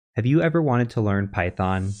Have you ever wanted to learn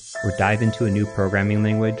Python or dive into a new programming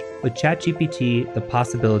language? With ChatGPT, the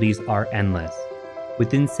possibilities are endless.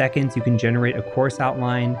 Within seconds, you can generate a course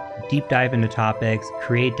outline, deep dive into topics,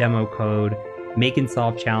 create demo code, make and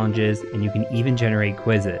solve challenges, and you can even generate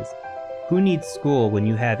quizzes. Who needs school when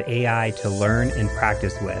you have AI to learn and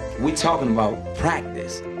practice with? We're talking about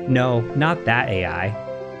practice. No, not that AI.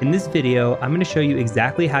 In this video, I'm going to show you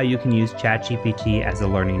exactly how you can use ChatGPT as a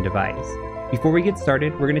learning device. Before we get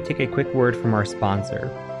started, we're going to take a quick word from our sponsor.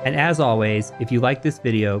 And as always, if you like this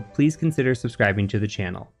video, please consider subscribing to the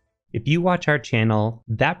channel. If you watch our channel,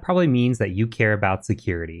 that probably means that you care about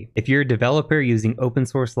security. If you're a developer using open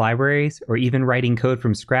source libraries or even writing code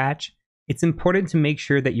from scratch, it's important to make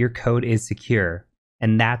sure that your code is secure.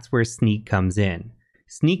 And that's where Snyk comes in.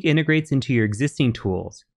 Snyk integrates into your existing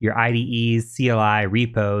tools, your IDEs, CLI,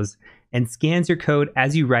 repos, and scans your code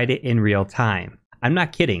as you write it in real time. I'm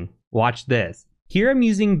not kidding. Watch this. Here I'm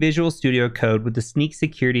using Visual Studio Code with the Snyk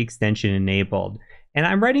security extension enabled. And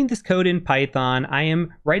I'm writing this code in Python. I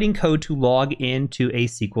am writing code to log into a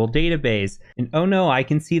SQL database. And oh no, I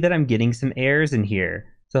can see that I'm getting some errors in here.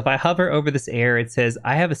 So if I hover over this error, it says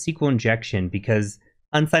I have a SQL injection because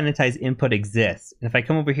unsanitized input exists. And if I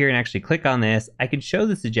come over here and actually click on this, I can show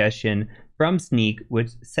the suggestion from Snyk,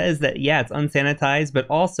 which says that, yeah, it's unsanitized, but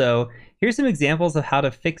also here's some examples of how to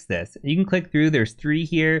fix this. You can click through, there's 3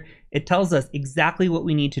 here. It tells us exactly what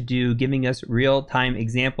we need to do, giving us real-time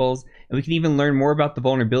examples, and we can even learn more about the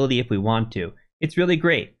vulnerability if we want to. It's really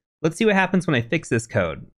great. Let's see what happens when I fix this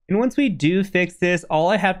code. And once we do fix this, all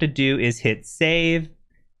I have to do is hit save,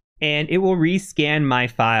 and it will rescan my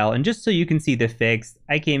file. And just so you can see the fix,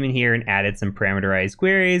 I came in here and added some parameterized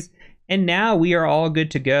queries. And now we are all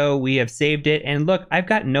good to go. We have saved it. And look, I've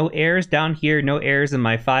got no errors down here, no errors in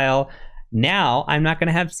my file. Now I'm not going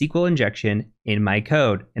to have SQL injection in my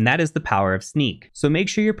code. And that is the power of Snyk. So make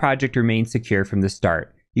sure your project remains secure from the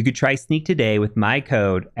start. You could try Snyk today with my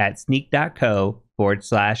code at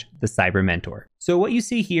snyk.co/thecybermentor. So what you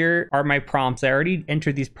see here are my prompts. I already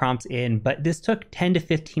entered these prompts in, but this took 10 to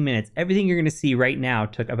 15 minutes. Everything you're going to see right now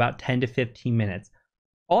took about 10 to 15 minutes.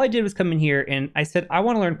 All I did was come in here and I said, I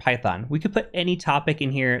want to learn Python. We could put any topic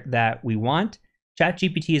in here that we want.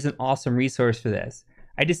 ChatGPT is an awesome resource for this.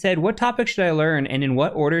 I just said, what topic should I learn and in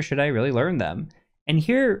what order should I really learn them? And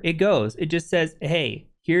here it goes. It just says, hey,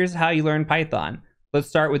 here's how you learn Python. Let's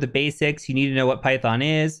start with the basics. You need to know what Python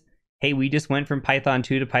is. Hey, we just went from Python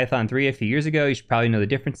 2 to Python 3 a few years ago. You should probably know the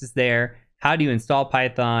differences there. How do you install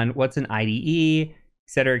Python? What's an IDE?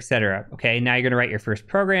 Etc., etc. Okay, now you're going to write your first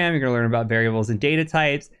program. You're going to learn about variables and data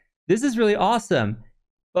types. This is really awesome.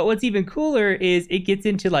 But what's even cooler is it gets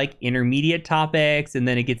into like intermediate topics and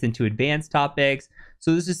then it gets into advanced topics.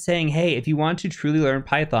 So this is saying, hey, if you want to truly learn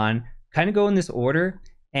Python, kind of go in this order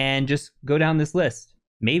and just go down this list.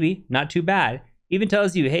 Maybe, not too bad. Even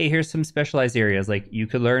tells you, hey, here's some specialized areas, like you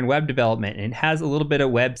could learn web development, and it has a little bit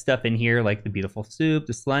of web stuff in here, like the beautiful soup,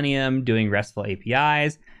 the Selenium, doing RESTful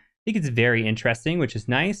APIs. I think it's very interesting, which is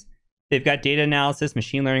nice. They've got data analysis,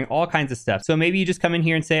 machine learning, all kinds of stuff. So maybe you just come in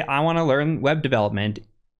here and say, I want to learn web development.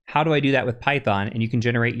 How do I do that with Python? And you can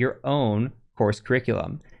generate your own course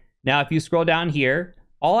curriculum. Now, if you scroll down here,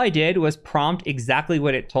 all I did was prompt exactly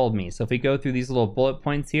what it told me. So if we go through these little bullet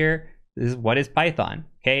points here, this is what is Python,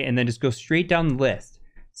 okay? And then just go straight down the list.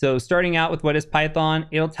 So starting out with what is Python,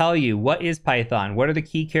 it'll tell you what is Python, what are the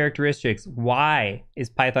key characteristics, why is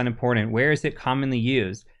Python important, where is it commonly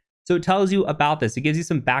used? So it tells you about this. It gives you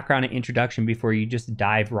some background and introduction before you just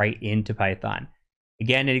dive right into Python.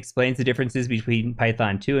 Again, it explains the differences between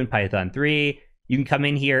Python 2 and Python 3. You can come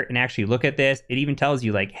in here and actually look at this. It even tells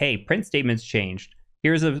you like, hey, print statements changed.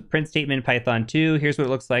 Here's a print statement in Python 2. Here's what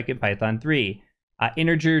it looks like in Python 3.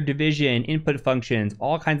 Integer division, input functions,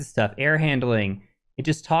 all kinds of stuff, error handling. It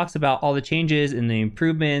just talks about all the changes and the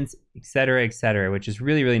improvements, etc., which is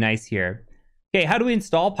really, really nice here. Okay, how do we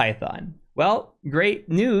install Python? Well, great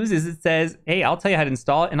news is it says, hey, I'll tell you how to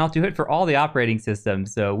install it, and I'll do it for all the operating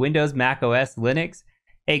systems. So Windows, Mac OS, Linux.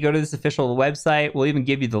 Hey, go to this official website. We'll even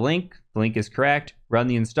give you the link. The link is correct. Run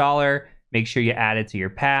the installer. Make sure you add it to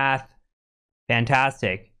your path.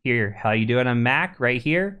 Fantastic. Here, how you do it on Mac, right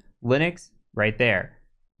here. Linux, right there.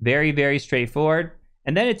 Very, very straightforward.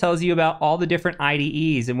 And then it tells you about all the different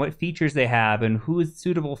IDEs and what features they have and who it's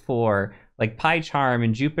suitable for, like PyCharm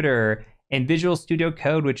and Jupyter and Visual Studio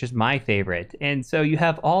Code, which is my favorite. And so you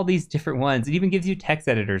have all these different ones. It even gives you text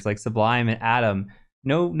editors like Sublime and Atom.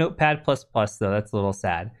 No Notepad++ though, that's a little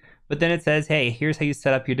sad. But then it says, hey, here's how you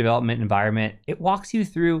set up your development environment. It walks you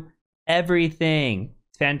through everything.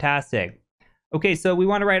 It's fantastic. Okay, so we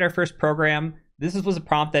want to write our first program. was a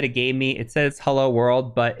prompt that it gave me. It says hello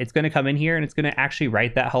world, but it's going to come in here and it's going to actually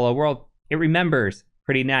write that hello world. It remembers.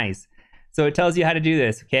 Pretty nice. So it tells you how to do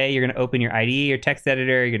this. Okay, you're going to open your IDE or text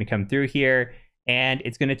editor. You're going to come through here and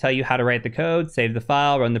it's going to tell you how to write the code, save the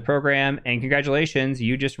file, run the program, and congratulations,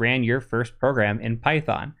 you just ran your first program in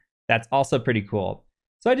Python. That's also pretty cool.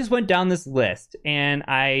 So I just went down this list and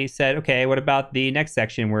I said, okay, what about the next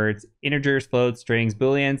section where it's integers, floats, strings,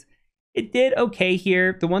 booleans? It did okay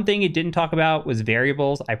here. The one thing it didn't talk about was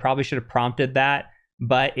variables. I probably should have prompted that.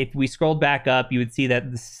 But if we scrolled back up, you would see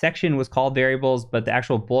that the section was called variables, but the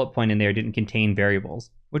actual bullet point in there didn't contain variables,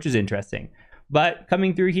 which is interesting. But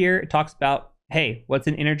coming through here, it talks about, hey, what's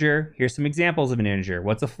an integer? Here's some examples of an integer.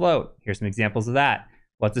 What's a float? Here's some examples of that.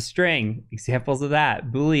 What's a string? Examples of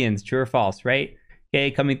that. Booleans, true or false, right? Okay,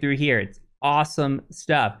 coming through here, it's awesome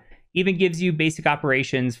stuff. Even gives you basic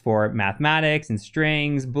operations for mathematics and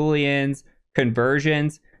strings, booleans,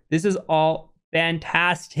 conversions. This is all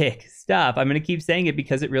fantastic stuff. I'm going to keep saying it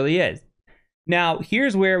because it really is. Now,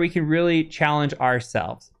 here's where we can really challenge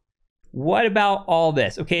ourselves. What about all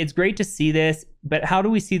this? Okay, it's great to see this, but how do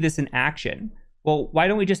we see this in action? Well, why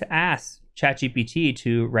don't we just ask ChatGPT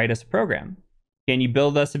to write us a program? Can you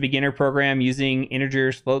build us a beginner program using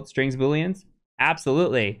integers, floats, strings, booleans?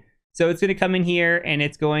 Absolutely. So it's going to come in here and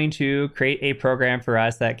it's going to create a program for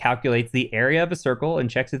us that calculates the area of a circle and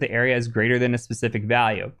checks if the area is greater than a specific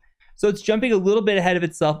value. So it's jumping a little bit ahead of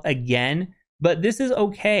itself again, but this is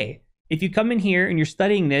okay. If you come in here and you're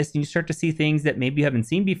studying this and you start to see things that maybe you haven't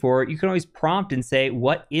seen before, you can always prompt and say,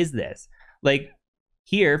 what is this? Like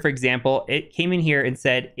here, for example, it came in here and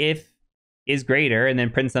said, if is greater, and then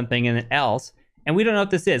print something and then else. And we don't know what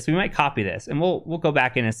this is. So we might copy this and we'll go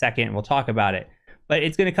back in a second and we'll talk about it. But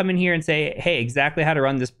it's going to come in here and say, hey, exactly how to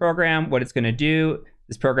run this program, what it's going to do.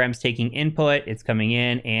 This program's taking input, it's coming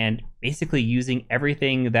in and basically using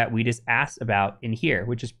everything that we just asked about in here,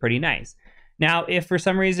 which is pretty nice. Now, if for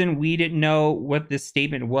some reason we didn't know what this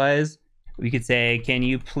statement was, we could say, can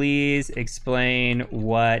you please explain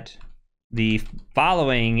what the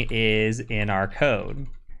following is in our code?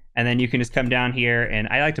 And then you can just come down here and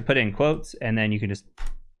I like to put it in quotes and then you can just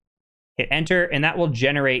hit enter and that will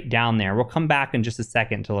generate down there. We'll come back in just a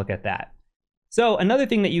second to look at that. So another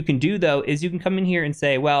thing that you can do though is you can come in here and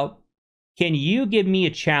say, well, can you give me a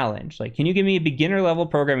challenge? Like, can you give me a beginner level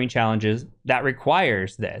programming challenges that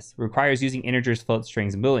requires using integers, floats,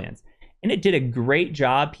 strings, and booleans? And it did a great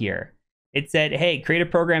job here. It said, hey, create a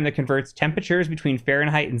program that converts temperatures between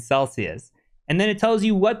Fahrenheit and Celsius. And then it tells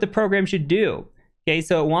you what the program should do. Okay,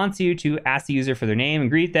 so it wants you to ask the user for their name and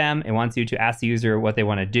greet them. It wants you to ask the user what they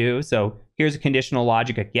want to do. So here's a conditional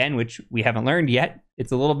logic again, which we haven't learned yet.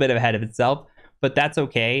 It's a little bit ahead of itself, but that's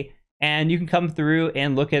okay. And you can come through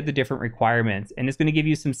and look at the different requirements and it's going to give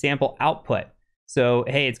you some sample output. So,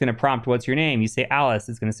 hey, it's going to prompt, what's your name? You say Alice,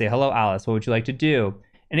 it's going to say, hello, Alice, what would you like to do?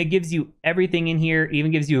 And it gives you everything in here,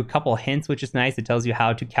 even gives you a couple hints, which is nice. It tells you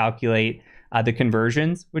how to calculate the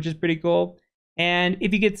conversions, which is pretty cool. And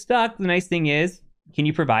if you get stuck, the nice thing is, can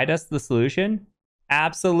you provide us the solution?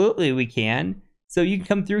 Absolutely, we can. So you can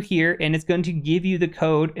come through here and it's going to give you the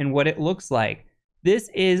code and what it looks like. This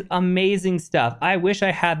is amazing stuff. I wish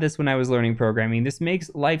I had this when I was learning programming. This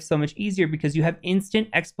makes life so much easier because you have instant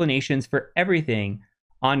explanations for everything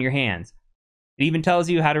on your hands. It even tells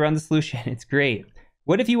you how to run the solution. It's great.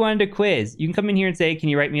 What if you wanted a quiz? You can come in here and say, can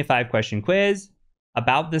you write me a 5-question quiz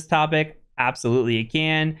about this topic? Absolutely, it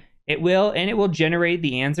can. It will, and it will generate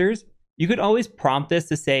the answers. You could always prompt this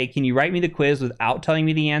to say, can you write me the quiz without telling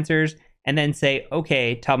me the answers? And then say,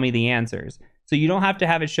 okay, tell me the answers. So you don't have to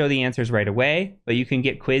have it show the answers right away, but you can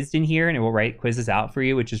get quizzed in here and it will write quizzes out for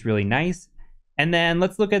you, which is really nice. And then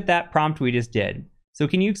let's look at that prompt we just did. So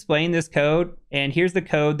can you explain this code? And here's the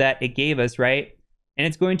code that it gave us, right? And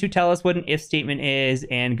it's going to tell us what an if statement is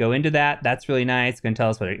and go into that. That's really nice. It's going to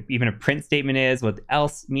tell us what even a print statement is, what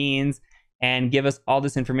else means, and give us all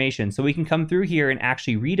this information. So we can come through here and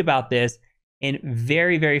actually read about this in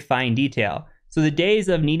very, very fine detail. So the days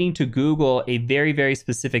of needing to Google a very, very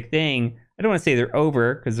specific thing, I don't want to say they're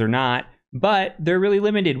over because they're not, but they're really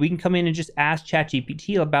limited. We can come in and just ask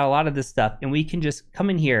ChatGPT about a lot of this stuff, and we can just come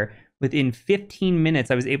in here within 15 minutes.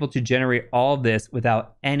 I was able to generate all of this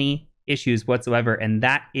without any issues whatsoever, and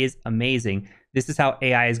that is amazing. This is how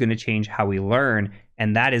AI is going to change how we learn,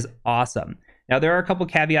 and that is awesome. Now, there are a couple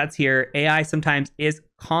caveats here. AI sometimes is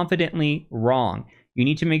confidently wrong. You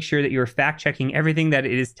need to make sure that you're fact-checking everything that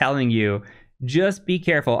it is telling you. Just be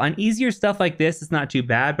careful. On easier stuff like this, it's not too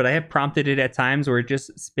bad, but I have prompted it at times where it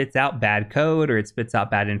just spits out bad code or it spits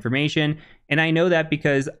out bad information. And I know that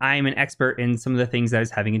because I'm an expert in some of the things that I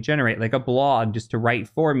was having it generate, like a blog just to write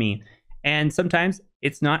for me. And sometimes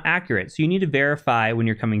it's not accurate. So you need to verify when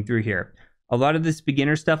you're coming through here. A lot of this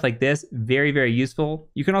beginner stuff like this, very, very useful.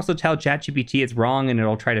 You can also tell ChatGPT it's wrong and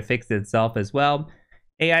it'll try to fix it itself as well.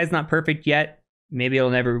 AI is not perfect yet. Maybe it'll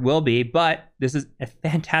never will be, but this is a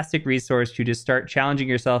fantastic resource to just start challenging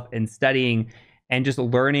yourself and studying and just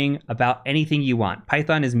learning about anything you want.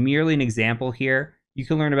 Python is merely an example here. You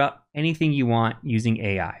can learn about anything you want using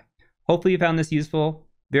AI. Hopefully you found this useful.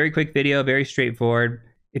 Very quick video, very straightforward.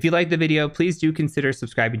 If you liked the video, please do consider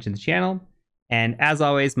subscribing to the channel. And as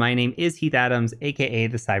always, my name is Heath Adams, aka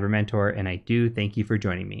the Cyber Mentor, and I do thank you for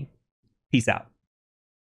joining me. Peace out.